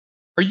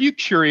Are you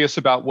curious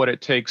about what it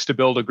takes to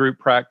build a group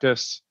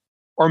practice?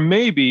 Or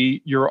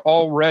maybe you're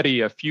already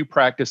a few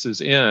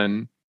practices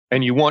in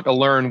and you want to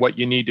learn what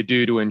you need to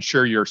do to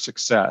ensure your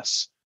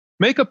success.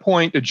 Make a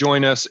point to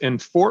join us in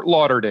Fort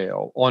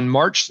Lauderdale on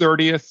March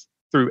 30th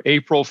through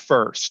April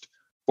 1st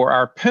for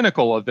our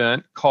Pinnacle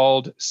event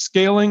called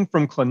Scaling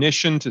from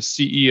Clinician to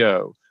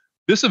CEO.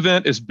 This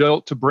event is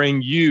built to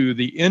bring you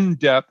the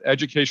in-depth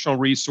educational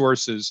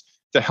resources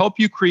to help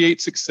you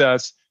create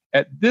success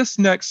at this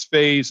next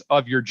phase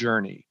of your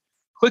journey.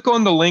 Click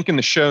on the link in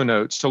the show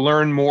notes to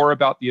learn more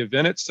about the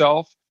event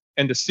itself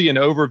and to see an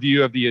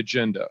overview of the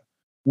agenda.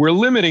 We're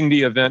limiting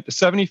the event to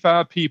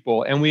 75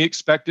 people and we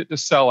expect it to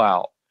sell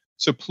out.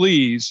 So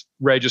please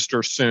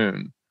register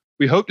soon.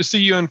 We hope to see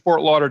you in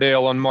Fort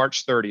Lauderdale on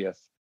March 30th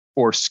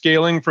for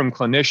Scaling from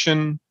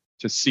Clinician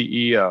to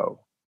CEO.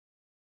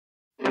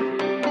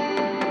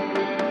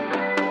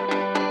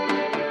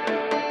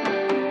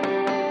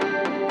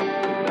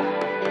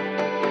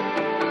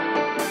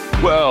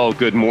 Well,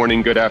 good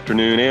morning, good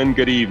afternoon, and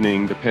good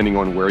evening, depending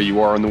on where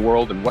you are in the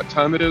world and what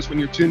time it is when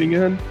you're tuning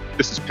in.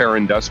 This is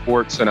Perrin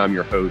Desports, and I'm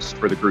your host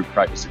for the Group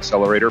Practice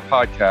Accelerator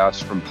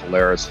podcast from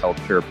Polaris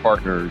Healthcare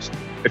Partners.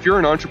 If you're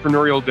an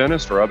entrepreneurial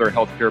dentist or other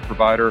healthcare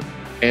provider,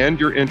 and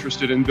you're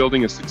interested in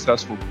building a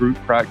successful group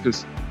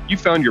practice, you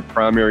found your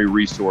primary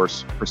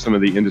resource for some of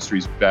the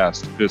industry's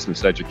best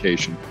business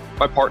education.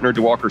 My partner,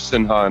 Diwakar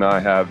Sinha, and I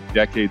have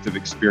decades of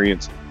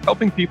experience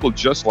helping people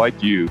just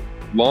like you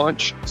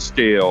launch,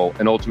 scale,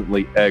 and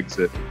ultimately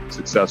exit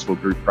successful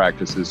group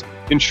practices.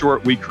 In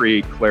short, we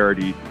create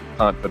clarity,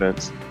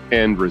 confidence,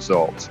 and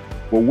results.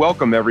 Well,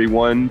 welcome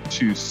everyone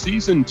to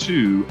Season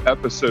 2,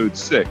 Episode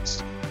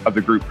 6 of the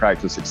Group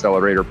Practice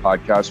Accelerator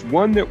podcast,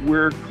 one that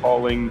we're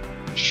calling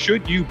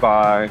Should You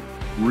Buy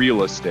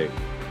Real Estate?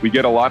 We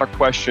get a lot of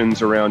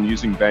questions around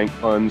using bank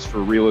funds for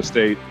real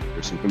estate.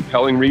 There's some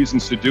compelling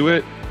reasons to do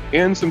it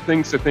and some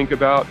things to think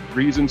about,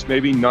 reasons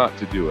maybe not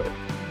to do it.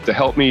 To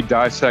help me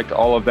dissect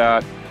all of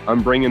that,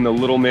 I'm bringing the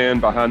little man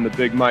behind the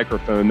big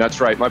microphone.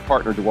 That's right, my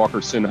partner, Diwakar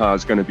Sinha,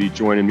 is going to be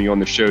joining me on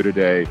the show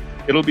today.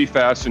 It'll be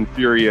fast and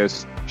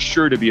furious,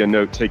 sure to be a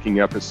note-taking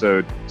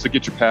episode. So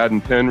get your pad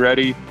and pen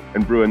ready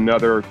and brew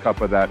another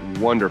cup of that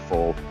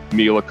wonderful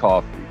meal of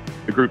coffee.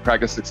 The Group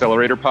Practice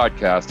Accelerator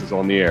podcast is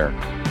on the air.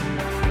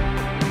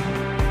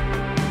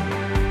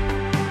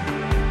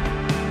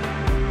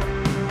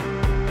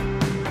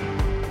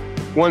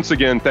 Once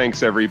again,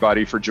 thanks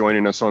everybody for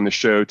joining us on the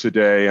show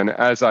today. And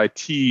as I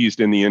teased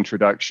in the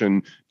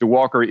introduction,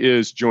 Diwakar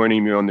is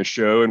joining me on the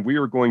show, and we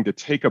are going to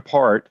take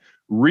apart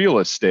real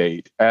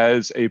estate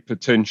as a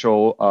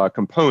potential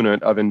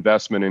component of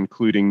investment,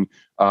 including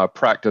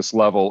practice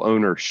level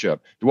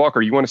ownership.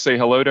 Diwakar, you want to say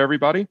hello to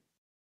everybody?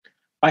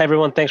 Hi,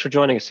 everyone. Thanks for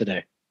joining us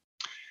today.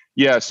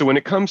 Yeah, so when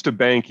it comes to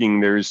banking,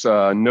 there's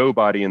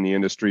nobody in the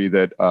industry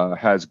that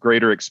has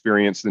greater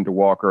experience than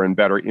Diwakar and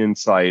better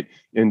insight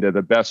into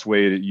the best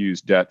way to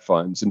use debt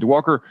funds. And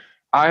Diwakar,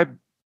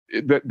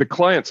 the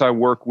clients I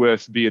work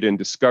with, be it in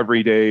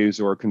discovery days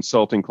or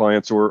consulting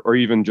clients or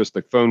even just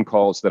the phone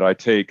calls that I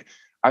take,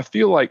 I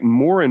feel like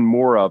more and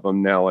more of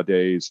them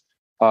nowadays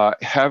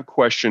have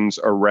questions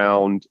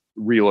around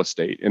real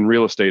estate and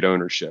real estate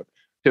ownership.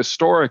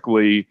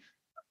 Historically,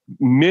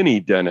 many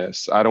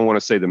dentists, I don't want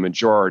to say the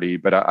majority,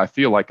 but I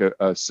feel like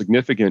a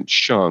significant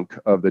chunk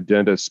of the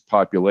dentist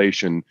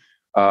population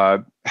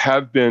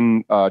have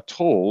been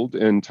told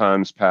in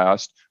times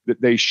past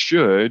that they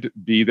should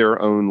be their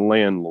own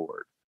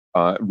landlord.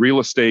 Real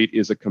estate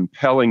is a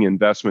compelling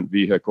investment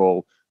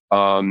vehicle,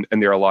 and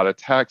there are a lot of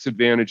tax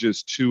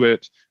advantages to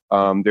it.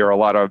 There are a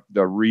lot of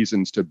the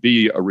reasons to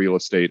be a real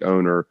estate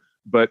owner.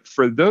 But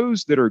for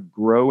those that are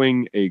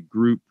growing a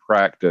group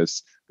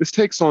practice, this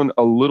takes on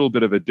a little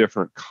bit of a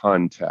different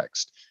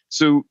context.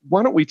 So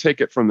why don't we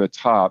take it from the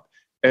top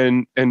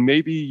and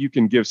maybe you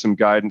can give some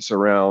guidance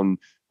around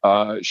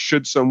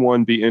should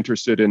someone be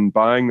interested in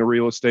buying the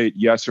real estate,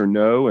 yes or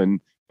no? And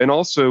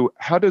also,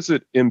 how does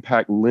it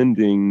impact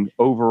lending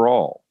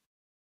overall?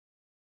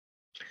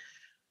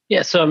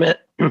 Yeah, so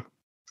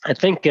I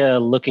think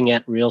looking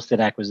at real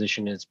estate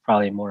acquisition is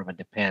probably more of a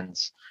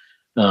depends.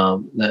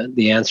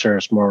 The answer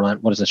is more like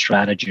what is the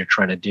strategy you're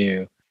trying to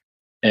do,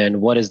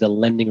 and what is the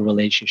lending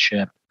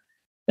relationship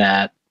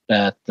that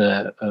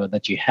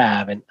you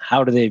have, and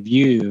how do they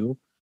view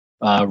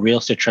real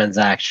estate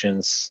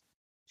transactions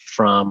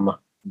from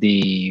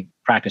the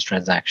practice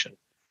transaction.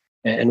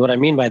 And what I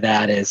mean by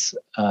that is,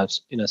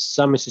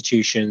 some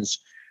institutions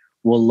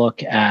will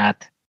look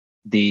at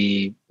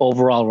the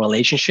overall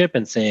relationship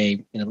and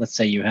say, let's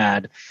say you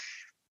had,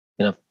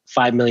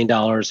 $5 million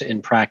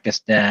in practice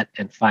debt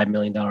and $5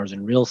 million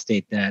in real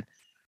estate debt.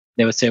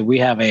 They would say, we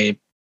have a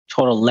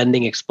total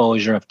lending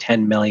exposure of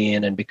 10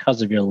 million. And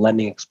because of your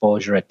lending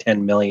exposure at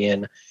 10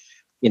 million,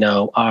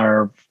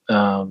 our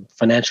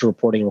financial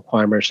reporting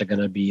requirements are going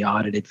to be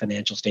audited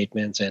financial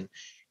statements. And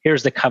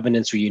here's the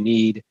covenants you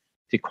need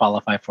to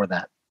qualify for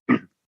that.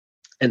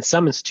 And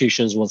some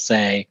institutions will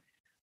say,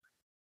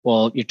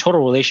 well, your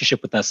total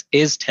relationship with us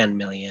is 10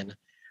 million,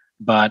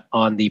 but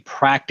on the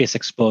practice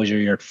exposure,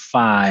 you're at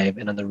 5,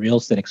 and on the real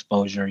estate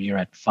exposure, you're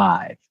at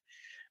 5.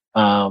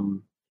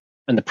 On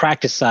the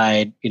practice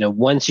side,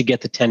 once you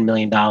get to $10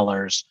 million,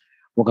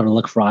 we're going to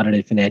look for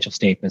audited financial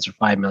statements, or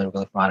 5 million, we're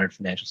going to look for audited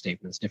financial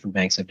statements. Different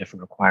banks have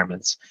different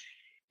requirements.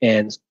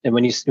 And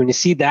when you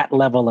see that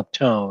level of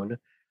tone,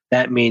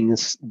 that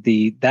means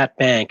that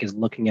bank is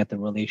looking at the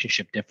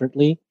relationship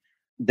differently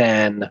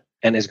and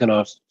is going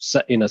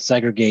to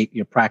segregate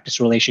your practice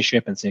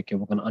relationship and say, okay,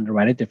 we're going to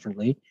underwrite it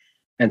differently,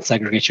 and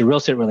segregate your real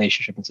estate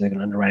relationship and say they're going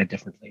to underwrite it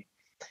differently.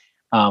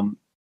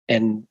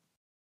 And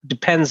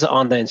depends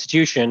on the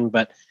institution,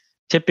 but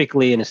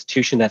typically an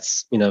institution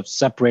that's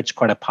separates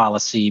credit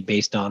policy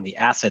based on the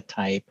asset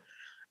type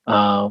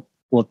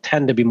will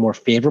tend to be more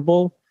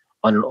favorable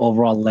on an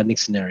overall lending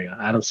scenario.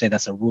 I don't say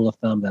that's a rule of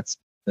thumb. That's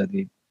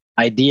the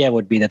idea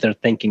would be that they're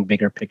thinking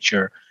bigger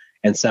picture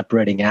and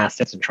separating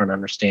assets and trying to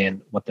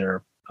understand what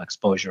their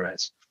exposure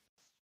is.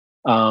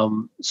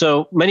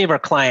 So many of our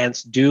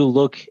clients do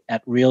look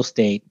at real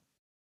estate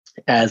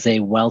as a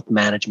wealth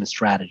management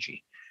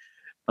strategy.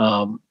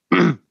 A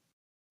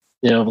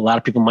lot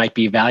of people might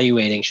be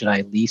evaluating, should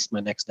I lease my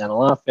next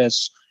dental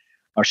office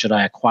or should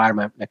I acquire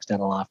my next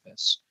dental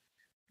office?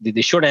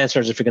 The short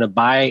answer is, if you're going to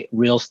buy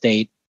real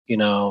estate,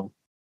 in a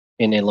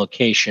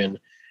location,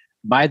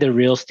 buy the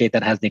real estate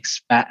that has the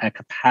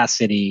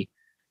capacity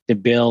to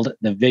build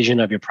the vision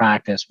of your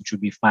practice, which would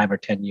be 5 or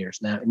 10 years.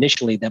 Now,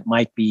 initially, that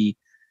might be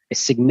a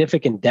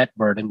significant debt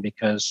burden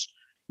because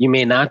you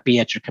may not be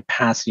at your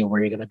capacity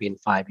where you're going to be in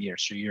 5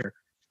 years. So you're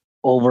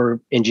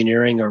over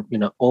engineering or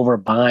over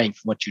buying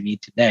for what you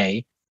need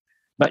today,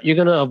 but you're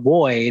going to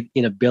avoid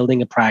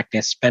building a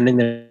practice, spending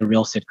the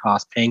real estate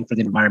costs, paying for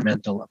the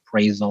environmental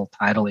appraisal,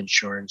 title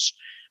insurance,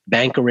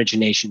 bank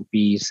origination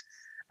fees,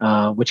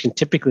 which can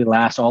typically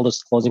last. All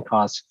those closing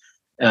costs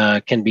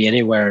can be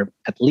anywhere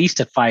at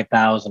least at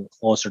 $5,000,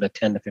 closer to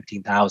 $10,000 to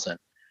 $15,000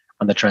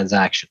 on the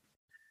transaction.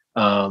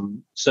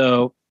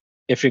 So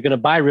if you're going to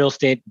buy real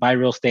estate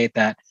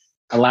that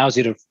allows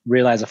you to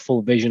realize a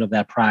full vision of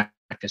that practice,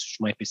 which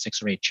might be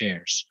 6 or 8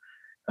 chairs.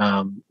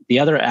 The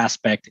other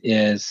aspect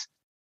is,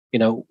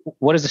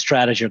 what is the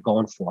strategy you're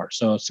going for?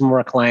 So some of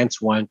our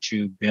clients want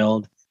to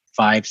build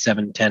 5,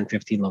 7, 10,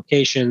 15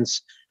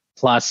 locations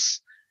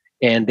plus,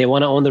 and they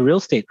want to own the real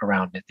estate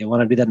around it. They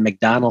want to do that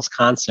McDonald's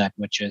concept,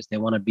 which is they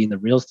want to be in the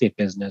real estate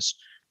business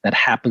that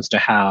happens to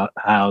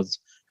house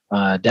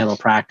dental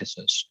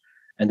practices.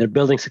 And they're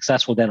building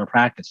successful dental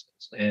practices.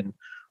 And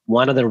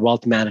one of their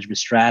wealth management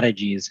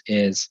strategies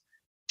is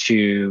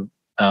to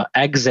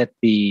exit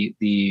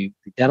the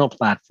dental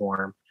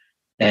platform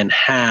and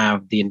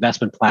have the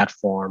investment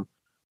platform,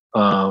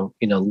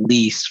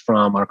 lease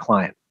from our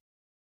client.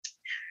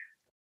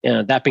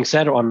 That being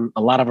said, on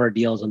a lot of our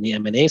deals on the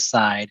M&A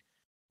side,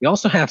 we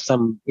also have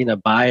some,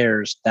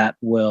 buyers that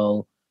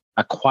will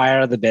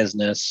acquire the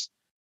business,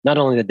 not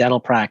only the dental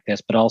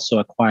practice, but also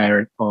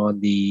acquire it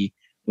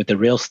with the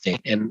real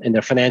estate. And in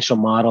their financial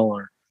model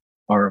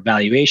or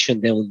evaluation,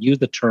 they will use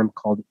the term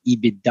called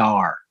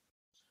EBITDAR.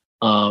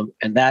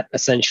 And that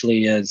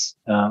essentially is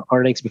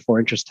earnings before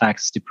interest,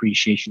 tax,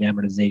 depreciation,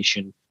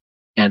 amortization,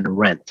 and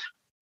rent.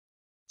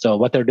 So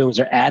what they're doing is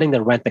they're adding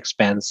the rent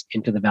expense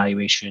into the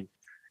valuation,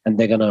 and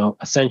they're going to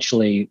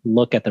essentially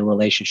look at the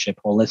relationship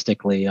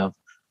holistically of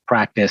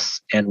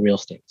practice and real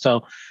estate.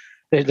 So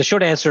the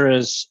short answer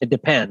is it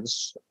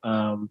depends.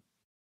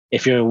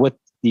 If you're with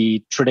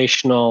the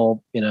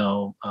traditional,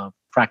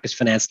 practice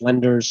finance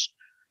lenders,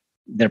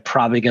 they're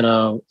probably going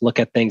to look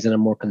at things in a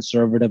more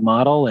conservative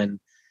model. And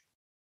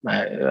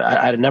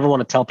I never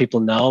want to tell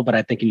people no, but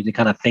I think you need to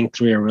kind of think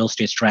through your real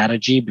estate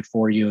strategy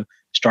before you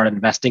start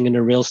investing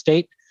into real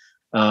estate.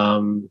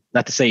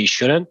 Not to say you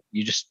shouldn't.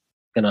 You're just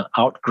going to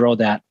outgrow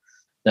that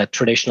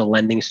traditional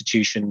lending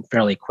institution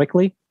fairly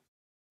quickly.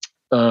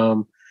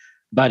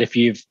 But if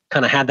you've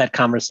kind of had that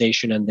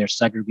conversation and they're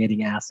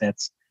segregating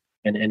assets,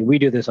 and we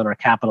do this on our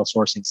capital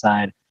sourcing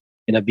side,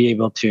 be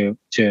able to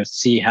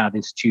see how the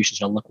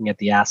institutions are looking at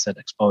the asset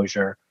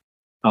exposure.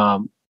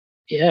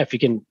 If you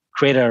can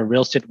create a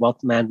real estate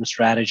wealth management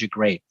strategy,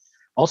 great.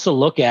 Also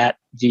look at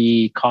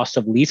the cost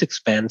of lease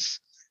expense,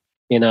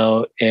 in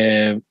lieu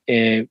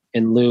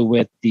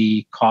with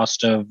the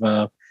cost of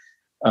the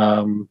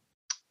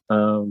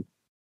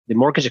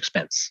mortgage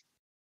expense.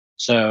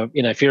 So,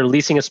 if you're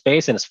leasing a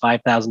space and it's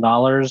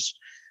 $5,000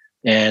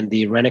 and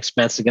the rent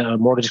expense,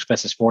 mortgage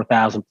expense is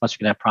 $4,000, plus you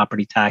can have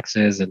property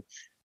taxes and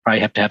probably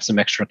have to have some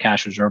extra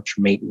cash reserved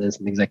for maintenance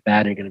and things like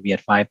that, and you're going to be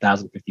at $5,000,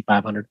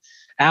 $5,500.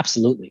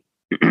 Absolutely.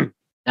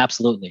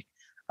 Absolutely.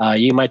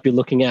 You might be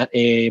looking at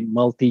a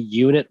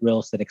multi-unit real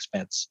estate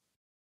expense.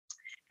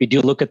 If you do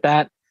look at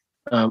that,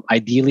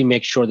 ideally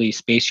make sure the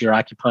space you're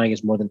occupying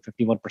is more than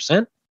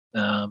 51%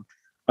 of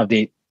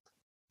the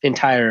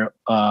entire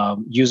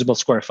usable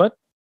square foot,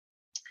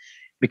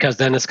 because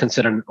then it's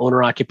considered an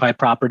owner-occupied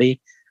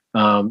property.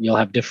 You'll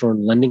have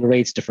different lending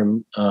rates,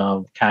 different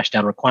cash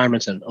down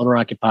requirements, and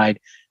owner-occupied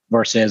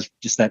versus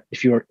just that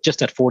if you're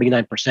just at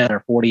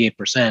 49% or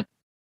 48%,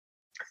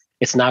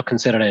 it's now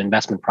considered an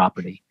investment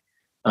property.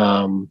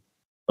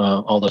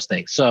 All those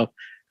things. So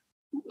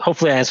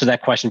hopefully I answered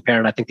that question,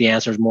 Perrin. I think the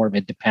answer is more of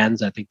it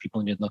depends. I think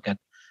people need to look at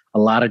a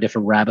lot of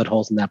different rabbit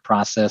holes in that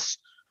process.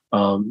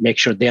 Make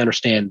sure they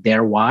understand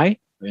their why.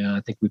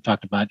 I think we've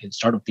talked about it.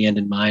 Start with the end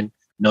in mind,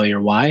 know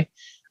your why,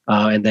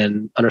 and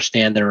then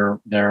understand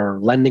their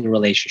lending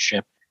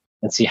relationship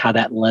and see how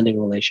that lending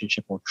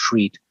relationship will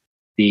treat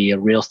the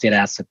real estate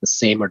asset the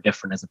same or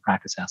different as a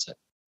practice asset.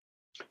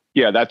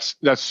 Yeah,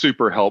 that's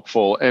super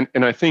helpful.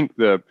 And I think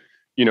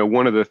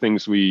one of the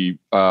things we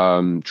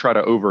try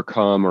to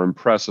overcome or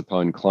impress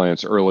upon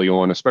clients early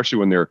on, especially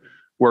when they're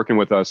working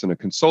with us in a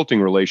consulting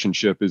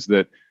relationship, is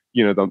that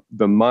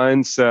the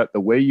mindset, the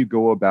way you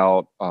go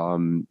about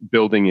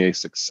building a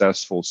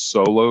successful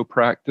solo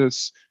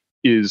practice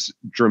is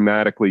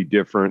dramatically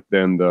different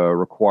than the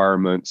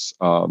requirements,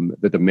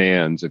 the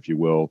demands, if you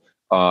will,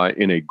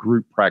 in a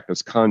group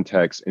practice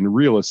context. And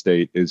real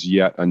estate is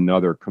yet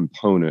another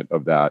component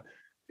of that.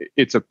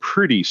 It's a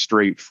pretty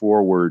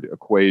straightforward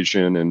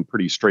equation and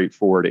pretty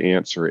straightforward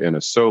answer in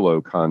a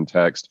solo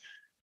context.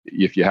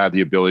 If you have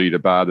the ability to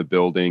buy the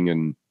building,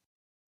 and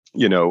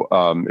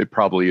it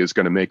probably is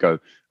going to make a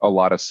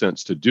lot of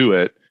sense to do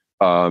it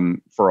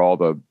for all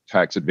the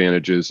tax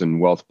advantages and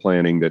wealth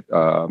planning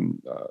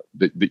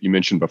that you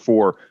mentioned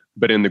before.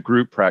 But in the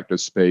group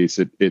practice space,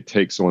 it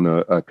takes on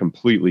a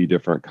completely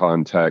different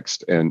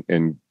context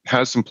and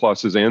has some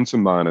pluses and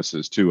some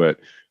minuses to it.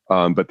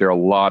 But there are a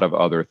lot of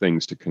other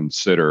things to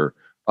consider.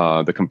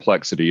 The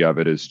complexity of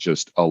it is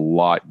just a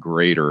lot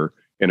greater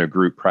in a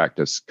group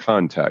practice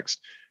context.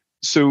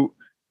 So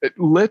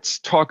let's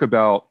talk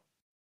about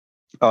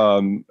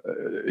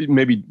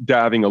maybe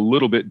diving a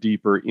little bit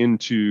deeper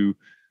into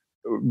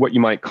what you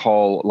might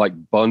call like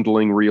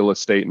bundling real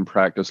estate and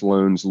practice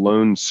loans,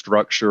 loan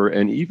structure,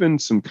 and even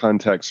some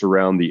context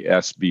around the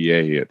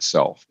SBA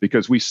itself,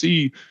 because we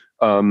see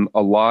a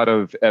lot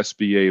of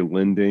SBA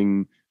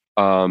lending,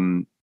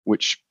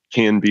 which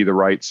can be the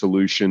right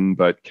solution,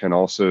 but can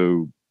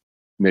also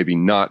maybe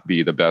not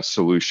be the best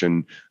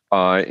solution.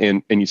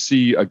 And you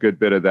see a good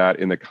bit of that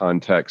in the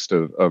context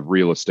of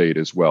real estate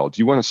as well.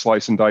 Do you want to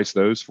slice and dice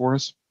those for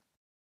us?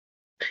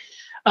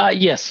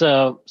 Yes.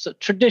 So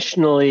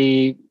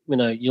traditionally,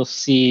 you'll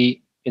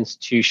see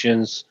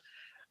institutions,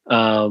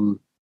 sometimes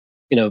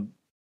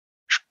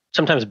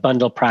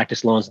bundle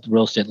practice loans with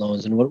real estate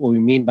loans. And what we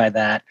mean by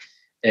that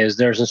is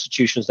there's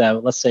institutions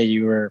that, let's say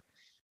you were,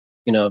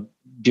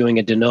 doing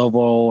a de novo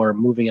or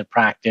moving a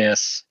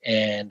practice,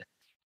 and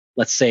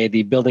let's say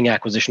the building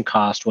acquisition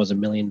cost was $1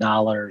 million.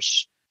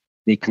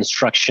 The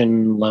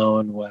construction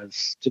loan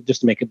was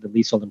just to make it the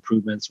leasehold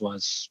improvements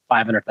was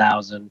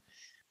 $500,000,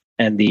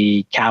 and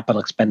the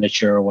capital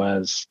expenditure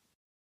was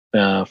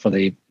for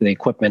the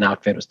equipment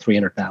outfit was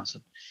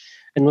 $300,000.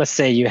 And let's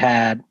say you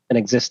have an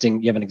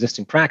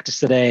existing practice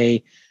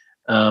today,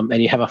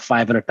 and you have a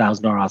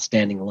 $500,000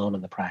 outstanding loan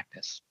on the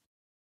practice.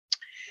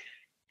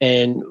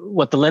 And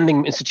what the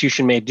lending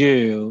institution may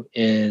do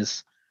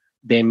is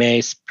they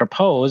may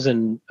propose,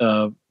 and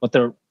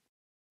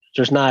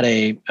there's not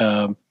any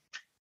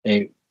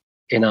other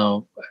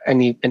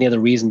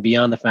reason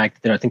beyond the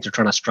fact that I think they're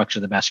trying to structure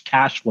the best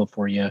cash flow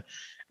for you. And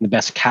the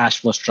best cash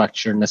flow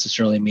structure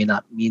necessarily may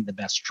not mean the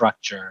best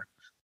structure.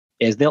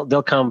 Is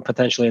they'll come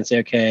potentially and say,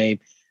 okay,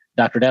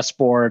 Dr.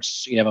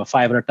 Desports, you have a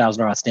 $500,000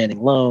 outstanding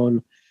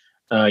loan,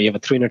 you have a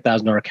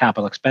 $300,000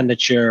 capital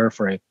expenditure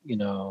for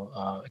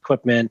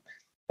equipment.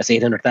 That's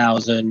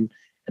 $800,000, and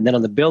then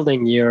on the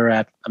building you're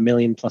at $1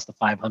 million plus the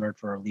 $500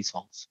 for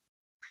leaseholds.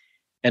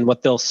 And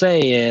what they'll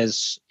say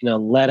is,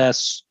 let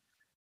us,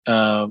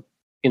 put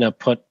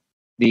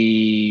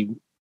the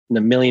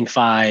 $1.5 million,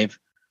 the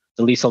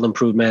leasehold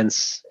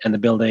improvements and the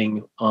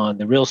building on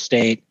the real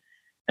estate,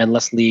 and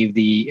let's leave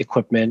the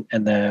equipment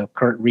and the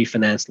current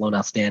refinance loan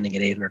outstanding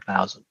at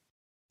 $800,000.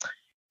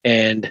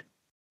 And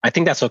I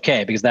think that's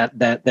okay, because that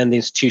then the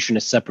institution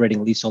is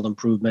separating leasehold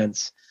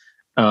improvements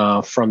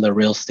from the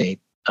real estate.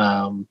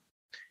 And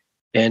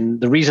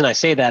the reason I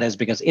say that is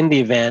because in the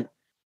event,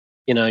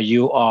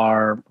 you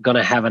are going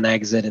to have an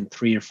exit in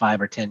 3 or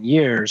 5 or 10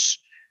 years,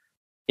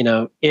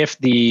 if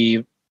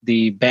the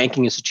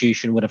banking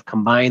institution would have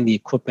combined the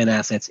equipment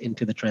assets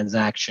into the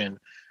transaction,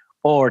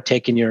 or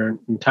taken your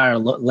entire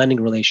lending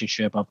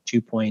relationship of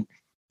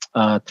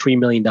 $2.3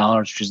 million,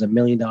 which is $1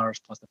 million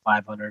plus the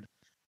 $500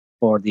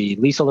 for the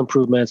leasehold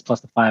improvements,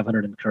 plus the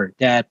 $500 in current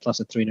debt, plus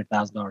the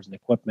 $300,000 in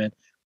equipment.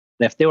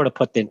 And if they were to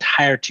put the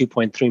entire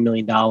 $2.3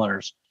 million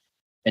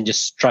and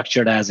just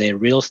structure it as a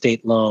real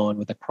estate loan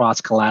with a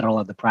cross collateral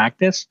of the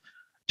practice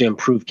to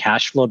improve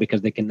cash flow,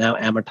 because they can now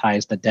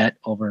amortize the debt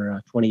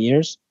over 20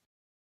 years.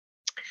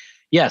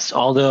 Yes,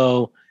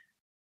 although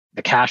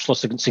the cash flow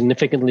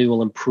significantly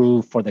will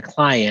improve for the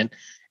client,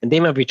 and they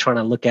might be trying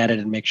to look at it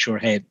and make sure,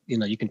 hey,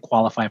 you can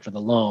qualify for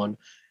the loan,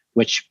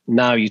 which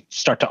now you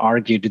start to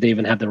argue, do they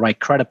even have the right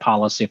credit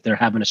policy if they're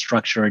having to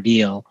structure a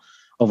deal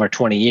over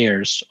 20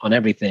 years on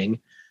everything?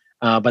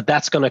 But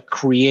that's going to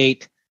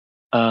create,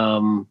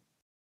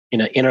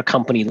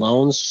 intercompany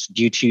loans,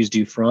 due tos,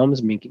 due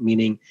froms,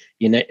 meaning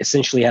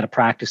essentially had a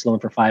practice loan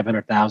for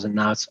 $500,000.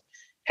 Now it's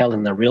held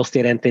in the real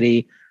estate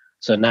entity.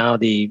 So now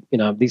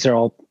these are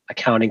all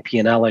accounting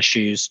P&L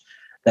issues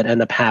that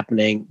end up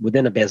happening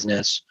within a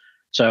business.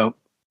 So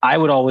I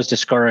would always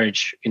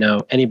discourage,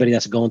 anybody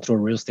that's going through a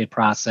real estate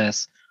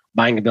process,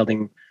 buying a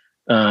building,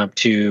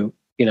 to,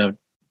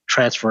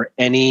 transfer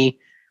any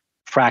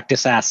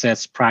practice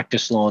assets,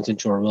 practice loans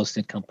into a real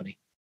estate company.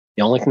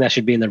 The only thing that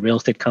should be in the real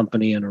estate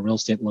company and a real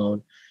estate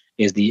loan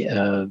is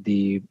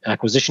the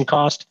acquisition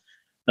cost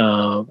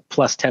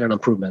plus tenant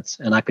improvements.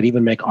 And I could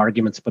even make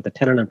arguments to put the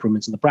tenant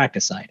improvements in the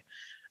practice side.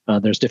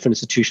 There's different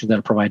institutions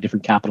that provide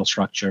different capital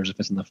structures if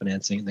it's in the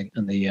financing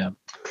and the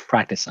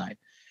practice side.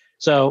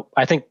 So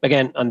I think,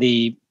 again, on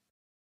the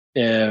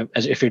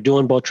as if you're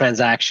doing both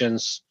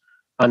transactions,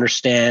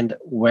 understand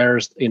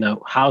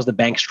how's the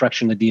bank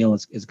structuring the deal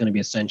is going to be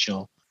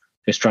essential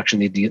to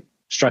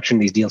structuring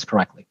these deals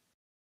correctly.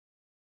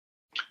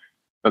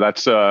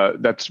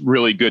 That's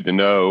really good to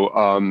know.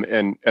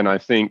 And I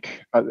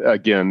think,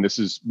 again, this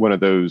is one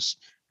of those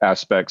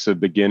aspects of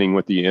beginning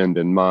with the end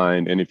in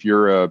mind. And if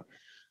you're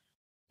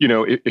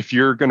if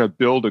you're going to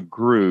build a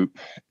group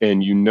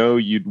and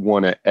you'd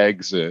want to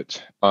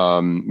exit,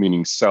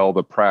 meaning sell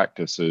the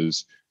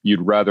practices,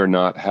 you'd rather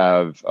not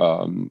have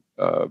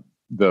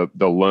the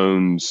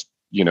loans,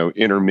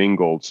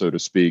 intermingled, so to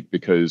speak,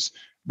 because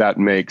that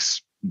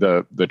makes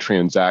the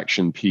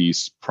transaction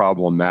piece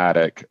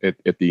problematic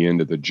at the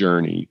end of the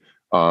journey,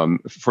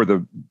 for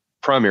the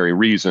primary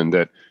reason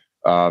that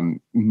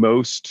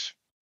most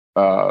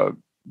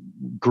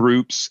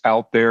groups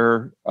out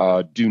there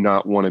do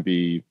not want to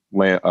be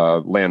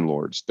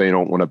landlords. They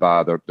don't want to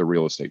buy the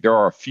real estate. There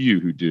are a few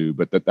who do,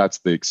 but that's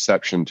the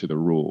exception to the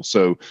rule.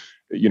 So,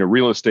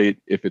 real estate,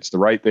 if it's the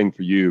right thing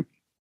for you,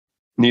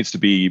 needs to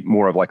be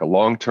more of like a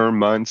long-term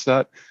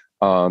mindset,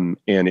 and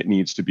it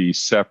needs to be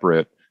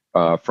separate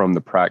from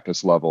the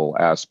practice level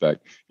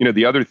aspect.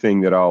 The other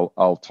thing that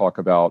I'll talk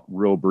about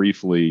real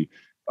briefly,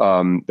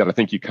 that I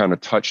think you kind of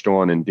touched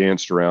on and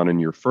danced around in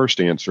your first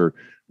answer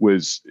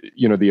was,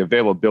 the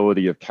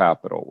availability of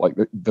capital. Like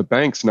the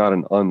bank's not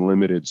an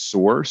unlimited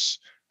source.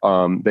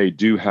 They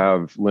do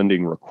have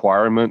lending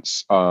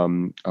requirements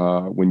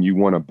when you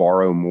want to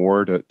borrow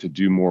more to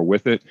do more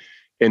with it.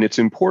 And it's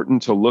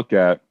important to look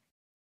at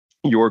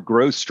your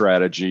growth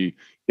strategy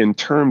in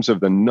terms of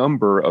the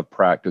number of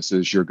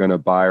practices you're going to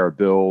buy or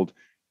build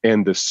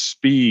and the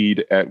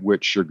speed at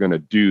which you're going to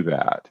do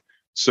that.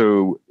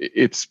 So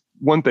it's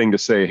one thing to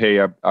say,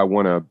 hey, I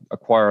want to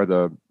acquire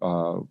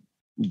the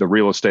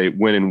real estate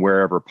when and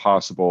wherever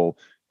possible,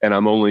 and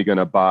I'm only going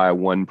to buy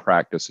one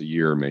practice a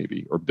year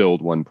maybe, or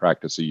build one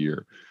practice a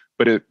year.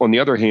 But on the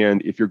other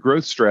hand, if your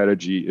growth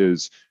strategy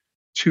is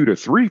 2 to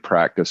 3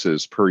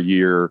 practices per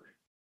year,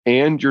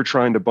 and you're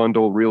trying to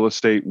bundle real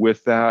estate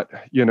with that,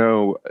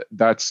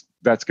 that's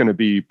going to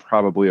be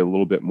probably a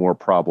little bit more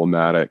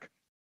problematic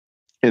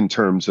in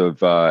terms of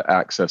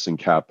accessing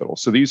capital.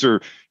 So these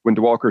are, when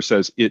DeWalker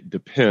says it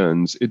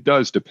depends, it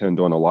does depend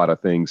on a lot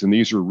of things. And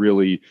these are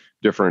really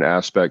different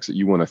aspects that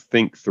you want to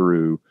think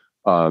through,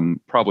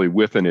 probably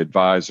with an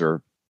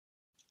advisor,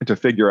 to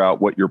figure out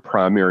what your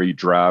primary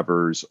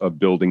drivers of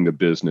building the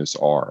business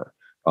are.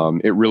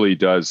 It really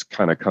does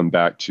kind of come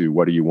back to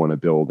what do you want to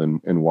build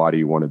and why do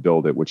you want to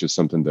build it, which is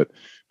something that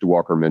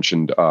DeWalker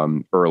mentioned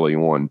early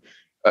on.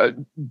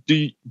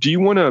 Do you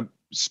want to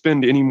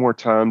spend any more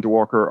time,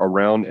 DeWalker,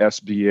 around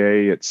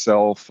SBA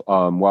itself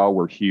while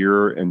we're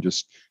here, and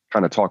just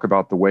kind of talk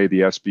about the way the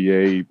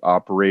SBA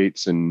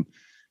operates and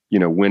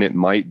when it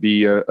might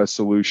be a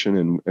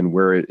solution and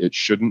where it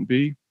shouldn't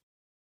be?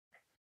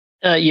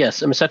 Yes.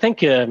 So I think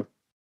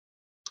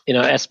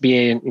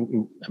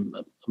SBA.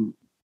 I'm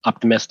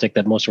optimistic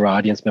that most of our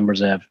audience members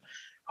have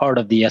heard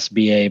of the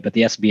SBA, but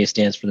the SBA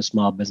stands for the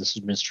Small Business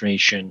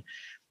Administration,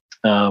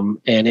 and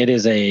it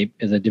is a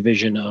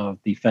division of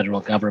the federal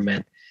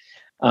government.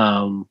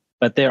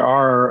 But there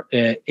are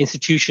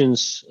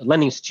institutions,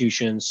 lending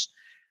institutions,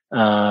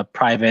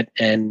 private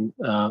and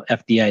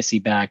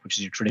FDIC backed, which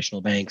is your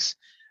traditional banks,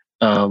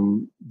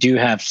 do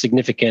have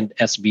significant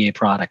SBA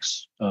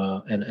products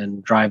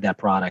and drive that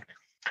product.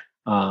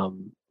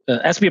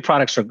 SBA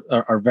products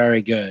are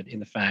very good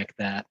in the fact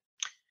that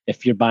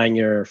if you're buying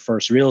your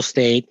first real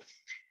estate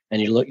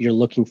and you're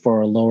looking for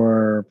a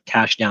lower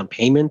cash down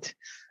payment,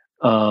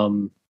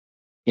 the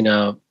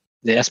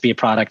SBA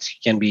products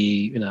can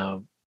be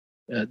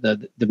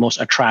the most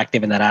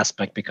attractive in that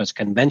aspect, because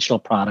conventional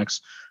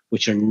products,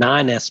 which are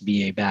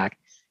non-SBA backed,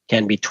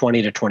 can be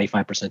 20 to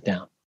 25%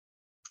 down.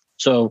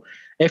 So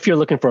if you're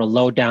looking for a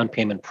low down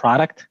payment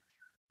product,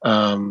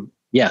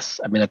 yes,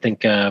 I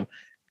think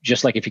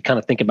just like if you kind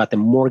of think about the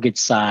mortgage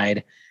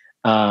side,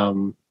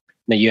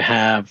 now you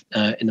have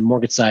in the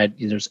mortgage side,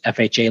 there's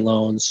FHA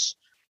loans,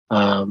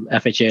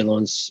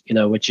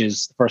 which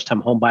is first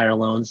time home buyer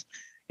loans.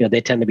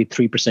 They tend to be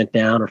 3%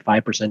 down or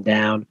 5%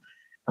 down.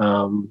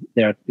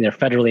 They're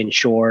federally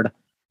insured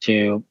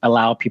to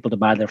allow people to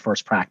buy their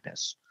first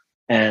practice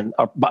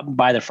or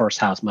buy their first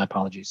house. My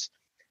apologies.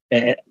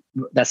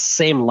 That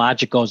same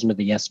logic goes into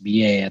the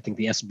SBA. I think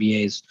the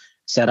SBA is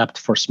set up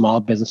for small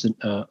business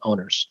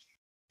owners.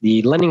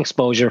 The lending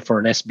exposure for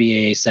an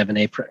SBA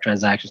 7A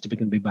transaction is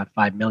typically be about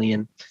 $5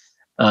 million.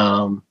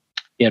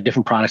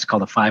 different products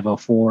called the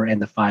 504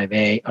 and the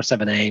 5A or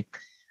 7A.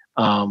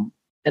 And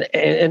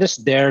it's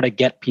there to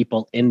get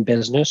people in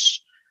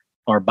business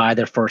or buy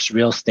their first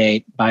real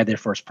estate, buy their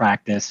first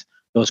practice,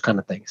 those kind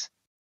of things.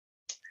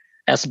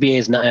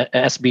 SBA's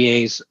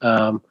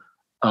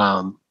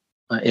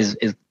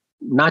is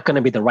not going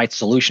to be the right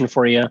solution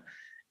for you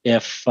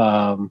if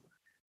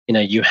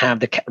you have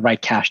the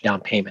right cash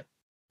down payment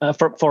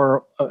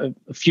for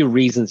a few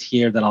reasons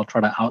here that I'll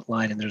try to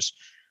outline. And there's,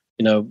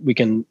 we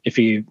can, if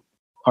you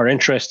are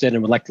interested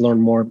and would like to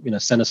learn more,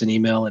 send us an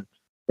email and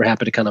we're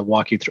happy to kind of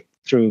walk you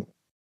through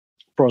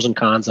pros and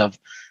cons of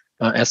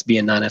SBA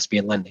and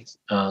non-SBA lending.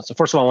 So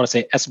first of all, I want to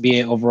say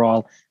SBA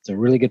overall, it's a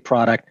really good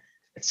product.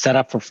 It's set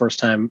up for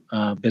first-time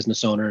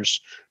business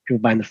owners, people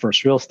buying their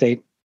first real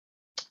estate,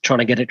 trying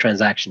to get a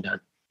transaction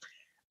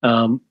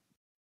done.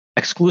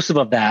 Exclusive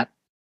of that,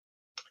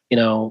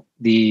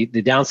 the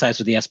downsides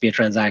of the SBA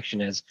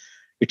transaction is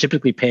you're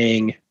typically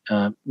paying,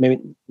 maybe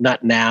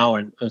not now,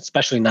 and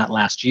especially not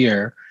last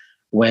year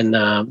when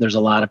there's a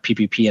lot of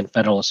PPP and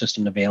federal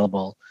assistance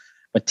available.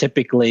 But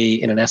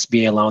typically in an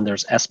SBA loan,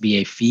 there's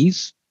SBA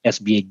fees,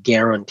 SBA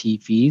guarantee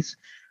fees.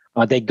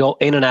 They go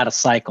in and out of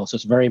cycle. So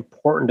it's very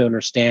important to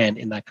understand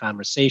in that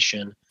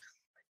conversation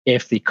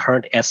if the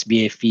current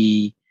SBA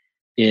fee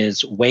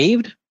is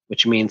waived,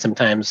 which means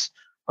sometimes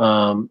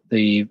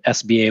the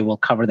SBA will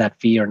cover that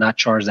fee or not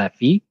charge that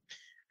fee,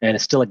 and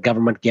it's still a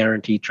government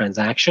guaranteed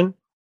transaction,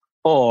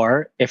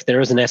 or if there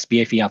is an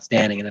SBA fee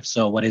outstanding, and if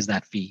so, what is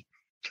that fee?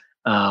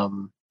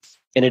 In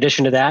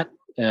addition to that,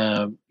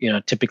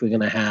 typically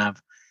going to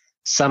have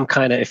some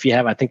kind of, if you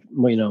have, I think,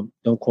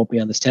 don't quote me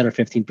on this, 10 or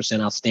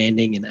 15%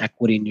 outstanding in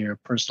equity in your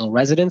personal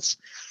residence,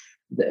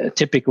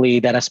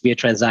 typically that SBA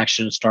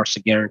transaction starts to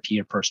guarantee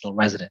your personal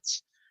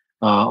residence.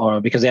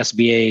 Or because the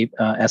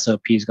SBA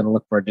SOP is going to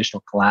look for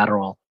additional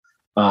collateral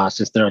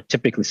since they're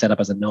typically set up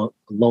as a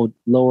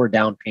lower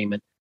down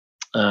payment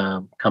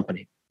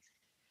company.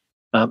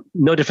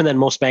 No different than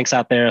most banks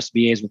out there,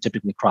 SBAs will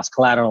typically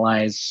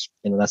cross-collateralize.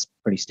 That's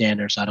pretty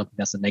standard, so I don't think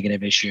that's a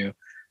negative issue.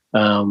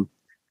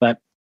 But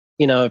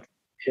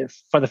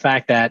if for the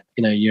fact that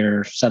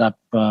you're set up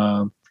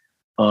you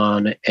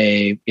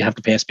have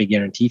to pay SBA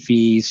guarantee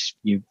fees,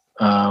 you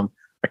are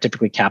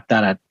typically capped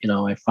out at a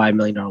 $5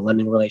 million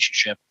lending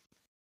relationship.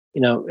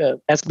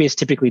 SBAs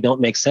typically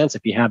don't make sense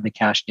if you have the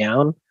cash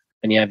down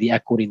and you have the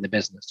equity in the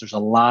business. There's a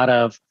lot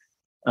of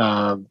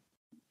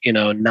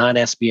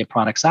non-SBA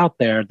products out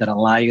there that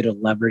allow you to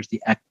leverage the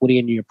equity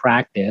in your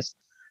practice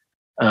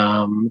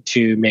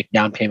to make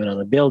down payment on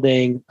a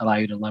building, allow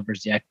you to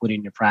leverage the equity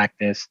in your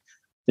practice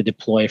to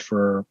deploy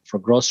for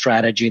growth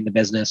strategy in the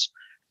business.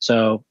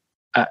 So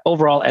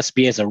overall,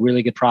 SBA is a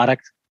really good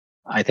product.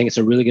 I think it's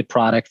a really good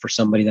product for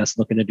somebody that's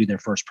looking to do their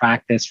first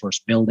practice,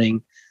 first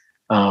building,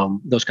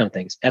 those kind of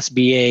things.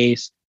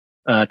 SBA's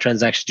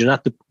transactions do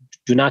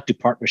not do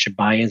partnership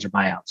buy-ins or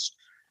buyouts.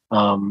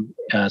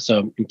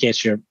 So in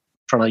case you're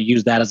trying to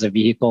use that as a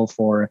vehicle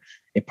for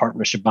a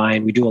partnership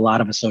buy-in, we do a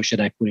lot of associate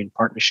equity and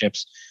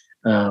partnerships.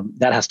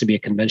 That has to be a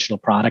conventional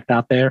product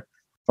out there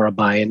for a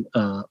buy-in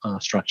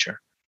structure.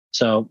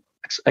 So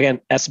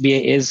again,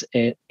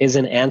 SBA is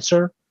an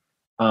answer.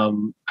 I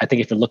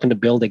think if you're looking to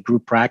build a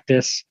group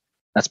practice,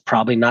 that's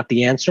probably not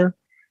the answer.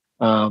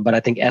 But I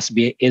think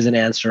SBA is an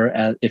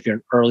answer if you're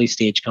an early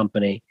stage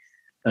company,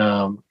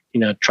 trying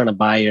to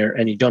buy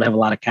and you don't have a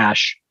lot of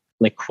cash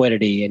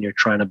liquidity and you're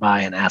trying to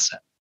buy an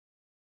asset.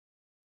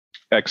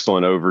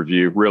 Excellent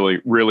overview.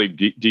 Really, really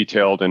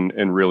detailed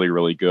and really,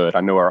 really good.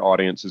 I know our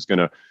audience is going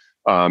to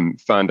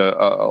find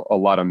a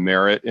lot of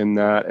merit in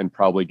that and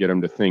probably get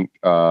them to think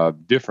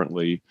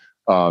differently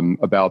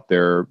about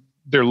their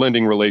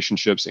lending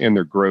relationships and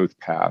their growth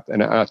path.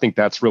 And I think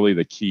that's really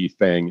the key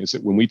thing, is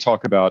that when we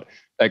talk about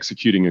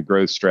executing a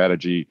growth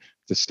strategy,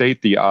 to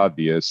state the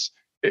obvious,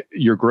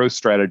 your growth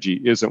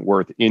strategy isn't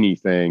worth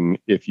anything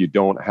if you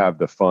don't have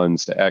the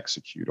funds to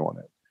execute on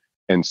it.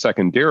 And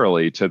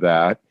secondarily to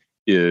that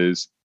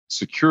is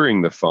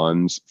securing the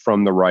funds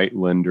from the right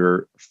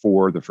lender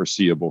for the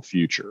foreseeable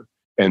future.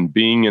 And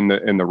being in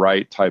the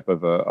right type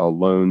of a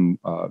loan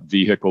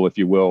vehicle, if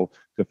you will,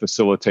 to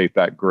facilitate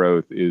that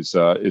growth is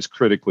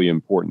critically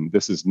important.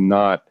 This is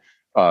not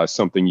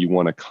something you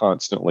want to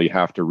constantly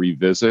have to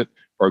revisit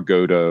or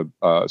go to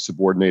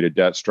subordinated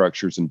debt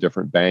structures in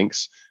different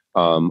banks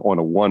on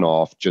a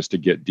one-off just to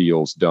get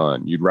deals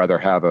done. You'd rather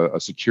have a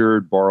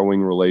secured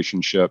borrowing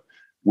relationship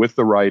with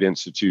the right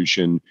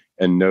institution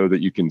and know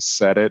that you can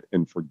set it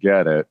and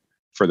forget it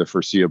for the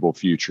foreseeable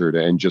future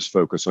and just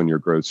focus on your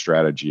growth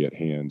strategy at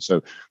hand.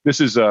 So this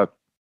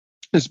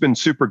has been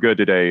super good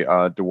today,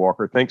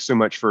 DeWalker. Thanks so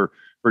much for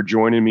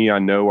joining me. I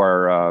know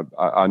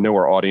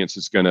our audience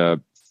is going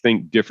to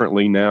think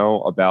differently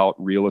now about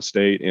real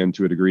estate and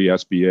to a degree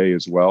SBA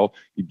as well.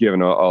 You've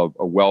given a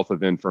wealth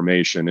of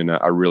information, and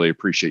I really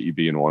appreciate you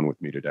being on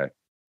with me today.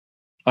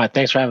 All right,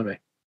 thanks for having me.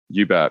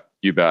 You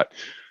bet.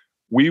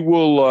 We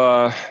will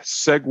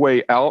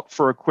segue out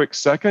for a quick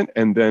second,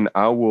 and then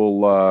I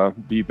will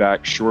be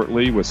back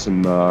shortly with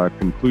some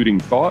concluding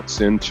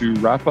thoughts and to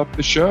wrap up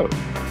the show.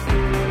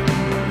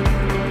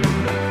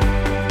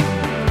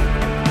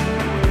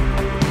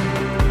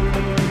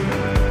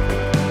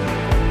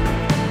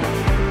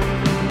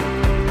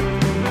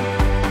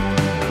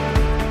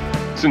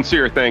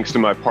 Sincere thanks to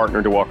my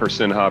partner, DeWalker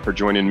Sinha, for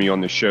joining me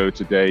on the show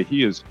today.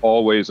 He is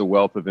always a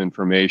wealth of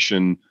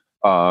information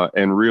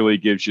and really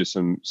gives you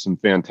some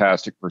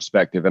fantastic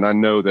perspective. And I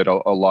know that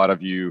a lot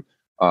of you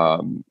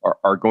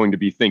are going to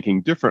be thinking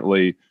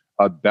differently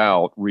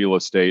about real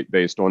estate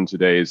based on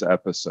today's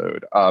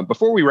episode.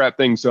 Before we wrap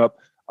things up,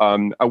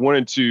 I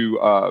wanted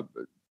to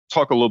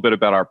talk a little bit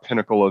about our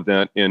Pinnacle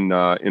event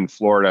in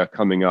Florida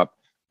coming up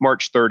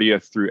March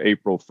 30th through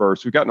April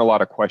 1st. We've gotten a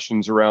lot of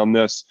questions around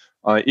this.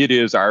 It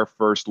is our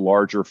first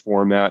larger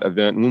format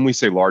event. And when we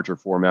say larger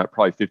format,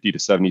 probably 50 to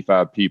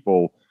 75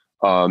 people.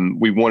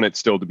 We want it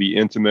still to be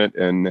intimate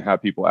and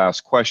have people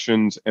ask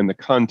questions. And the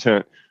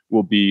content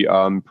will be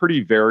pretty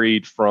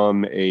varied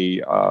from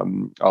a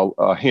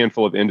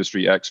handful of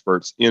industry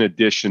experts in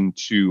addition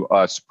to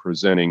us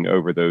presenting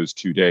over those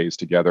 2 days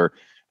together.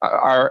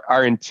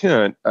 Our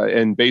intent,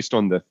 and based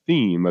on the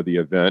theme of the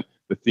event,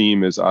 the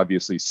theme is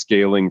obviously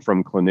scaling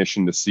from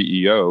clinician to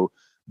CEO.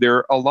 There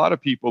are a lot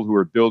of people who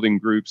are building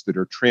groups that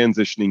are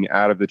transitioning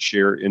out of the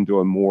chair into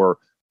a more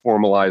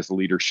formalized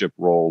leadership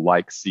role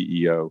like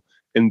CEO.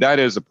 And that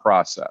is a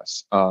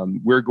process.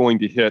 We're going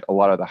to hit a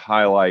lot of the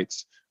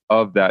highlights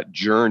of that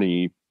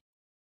journey,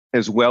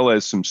 as well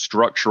as some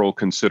structural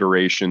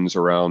considerations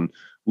around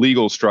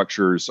legal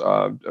structures,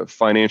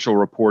 financial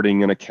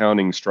reporting and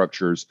accounting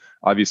structures,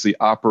 obviously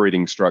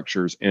operating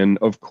structures, and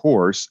of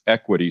course,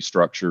 equity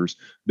structures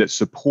that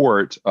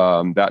support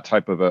that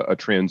type of a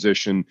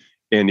transition.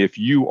 And if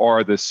you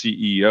are the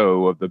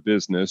CEO of the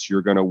business,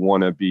 you're going to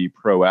want to be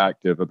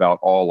proactive about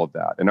all of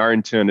that. And our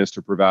intent is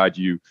to provide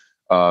you,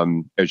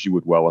 as you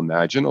would well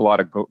imagine, a lot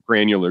of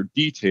granular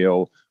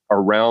detail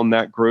around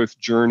that growth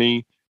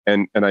journey.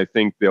 And I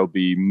think there'll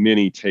be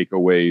many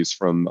takeaways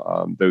from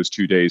those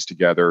 2 days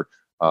together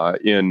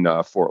in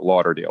Fort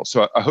Lauderdale.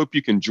 So I hope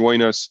you can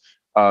join us.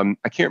 I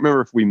can't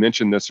remember if we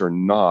mentioned this or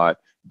not,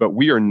 but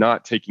we are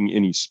not taking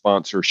any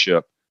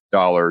sponsorship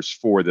dollars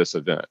for this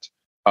event.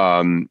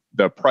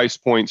 The price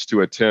points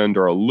to attend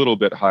are a little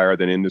bit higher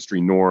than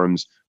industry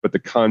norms, but the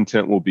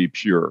content will be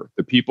pure.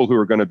 The people who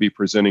are going to be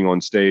presenting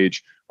on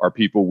stage are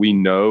people we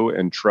know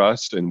and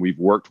trust and we've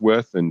worked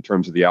with in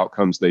terms of the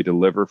outcomes they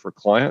deliver for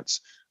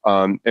clients.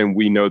 And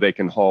we know they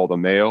can haul the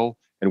mail,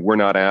 and we're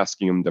not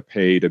asking them to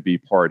pay to be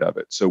part of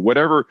it. So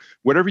whatever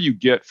you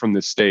get from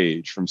the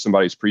stage, from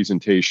somebody's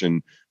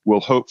presentation, will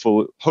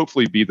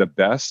hopefully be the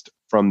best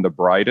from the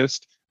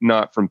brightest,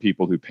 not from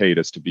people who paid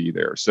us to be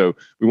there. So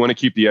we want to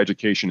keep the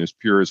education as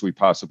pure as we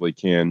possibly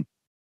can.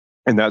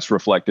 And that's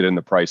reflected in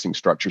the pricing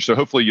structure. So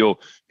hopefully you'll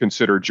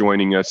consider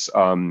joining us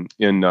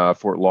in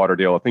Fort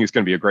Lauderdale. I think it's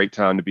going to be a great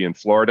time to be in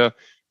Florida.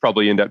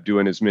 Probably end up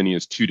doing as many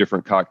as 2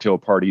 different cocktail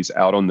parties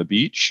out on the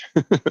beach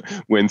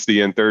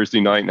Wednesday and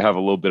Thursday night, and have a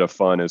little bit of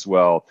fun as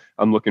well.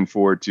 I'm looking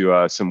forward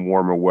to some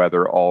warmer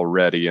weather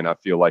already, and I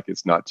feel like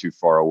it's not too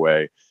far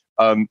away.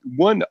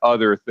 One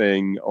other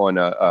thing on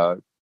a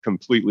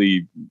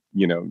completely,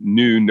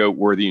 new,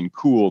 noteworthy, and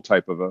cool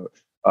type of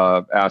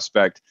a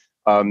aspect.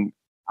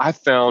 I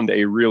found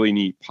a really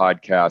neat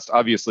podcast.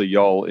 Obviously,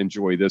 y'all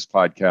enjoy this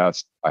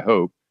podcast, I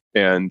hope,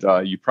 and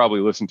you probably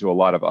listen to a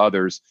lot of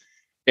others.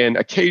 And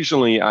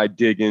occasionally I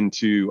dig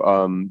into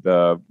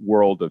the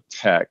world of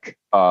tech.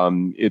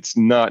 It's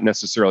not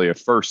necessarily a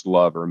first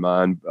love of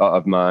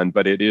mine,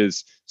 but it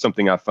is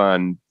something I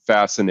find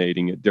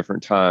fascinating at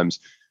different times.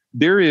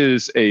 There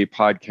is a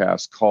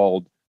podcast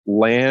called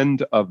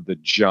Land of the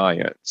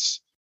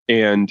Giants,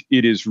 and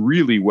it is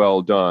really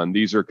well done.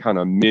 These are kind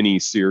of mini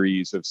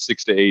series of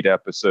 6 to 8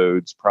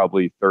 episodes,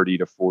 probably 30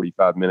 to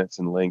 45 minutes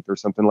in length or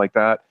something like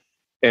that.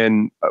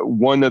 And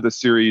one of the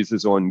series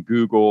is on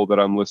Google that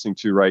I'm listening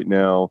to right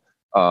now.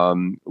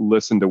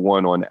 Listen to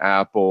one on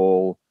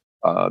Apple.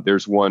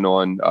 There's one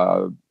on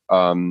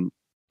Facebook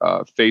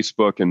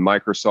and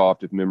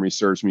Microsoft, if memory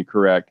serves me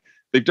correct.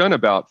 They've done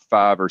about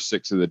 5 or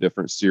 6 of the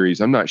different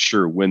series. I'm not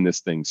sure when this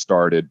thing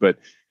started, but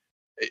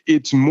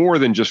it's more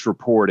than just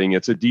reporting.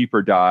 It's a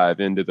deeper dive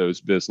into those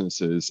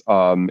businesses.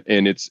 And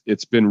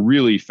it's been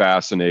really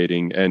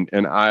fascinating.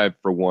 And I,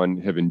 for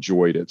one, have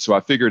enjoyed it. So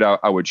I figured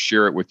I would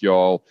share it with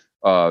y'all.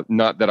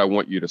 Not that I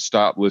want you to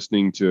stop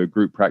listening to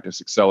Group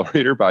Practice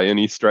Accelerator by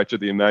any stretch of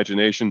the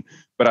imagination,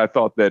 but I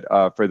thought that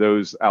for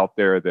those out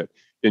there that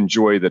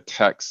enjoy the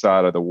tech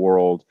side of the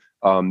world,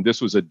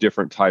 this was a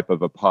different type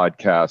of a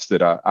podcast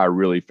that I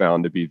really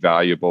found to be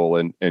valuable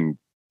and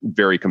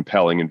very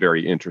compelling and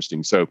very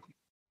interesting. So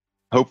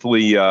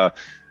hopefully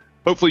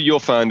you'll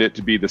find it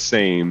to be the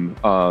same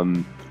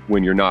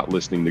when you're not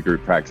listening to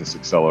Group Practice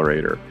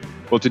Accelerator.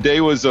 Well,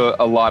 today was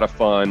a lot of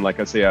fun.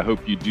 Like I say, I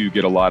hope you do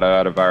get a lot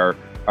out of our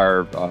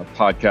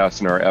podcasts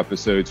and our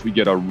episodes. We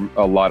get a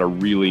lot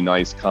of really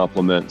nice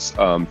compliments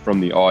from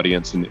the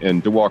audience,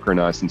 and DeWalker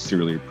and I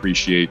sincerely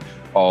appreciate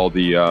all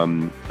the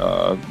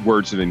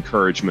words of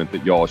encouragement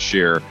that y'all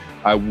share.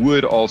 I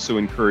would also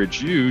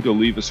encourage you to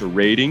leave us a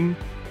rating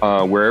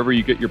wherever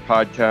you get your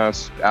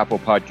podcasts, Apple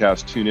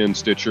Podcasts, TuneIn,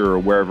 Stitcher, or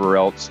wherever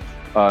else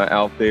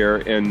out there,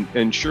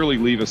 and surely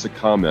leave us a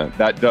comment.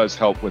 That does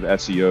help with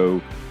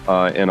SEO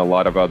and a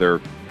lot of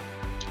other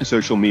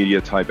social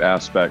media type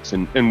aspects,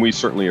 and we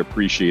certainly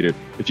appreciate it.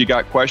 If you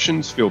got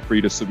questions, feel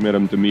free to submit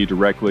them to me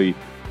directly,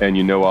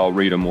 and I'll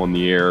read them on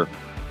the air,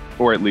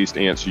 or at least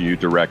answer you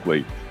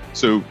directly.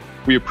 So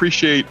we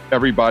appreciate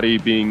everybody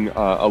being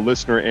a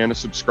listener and a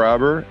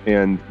subscriber,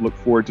 and look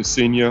forward to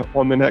seeing you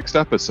on the next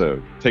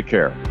episode. Take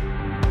care.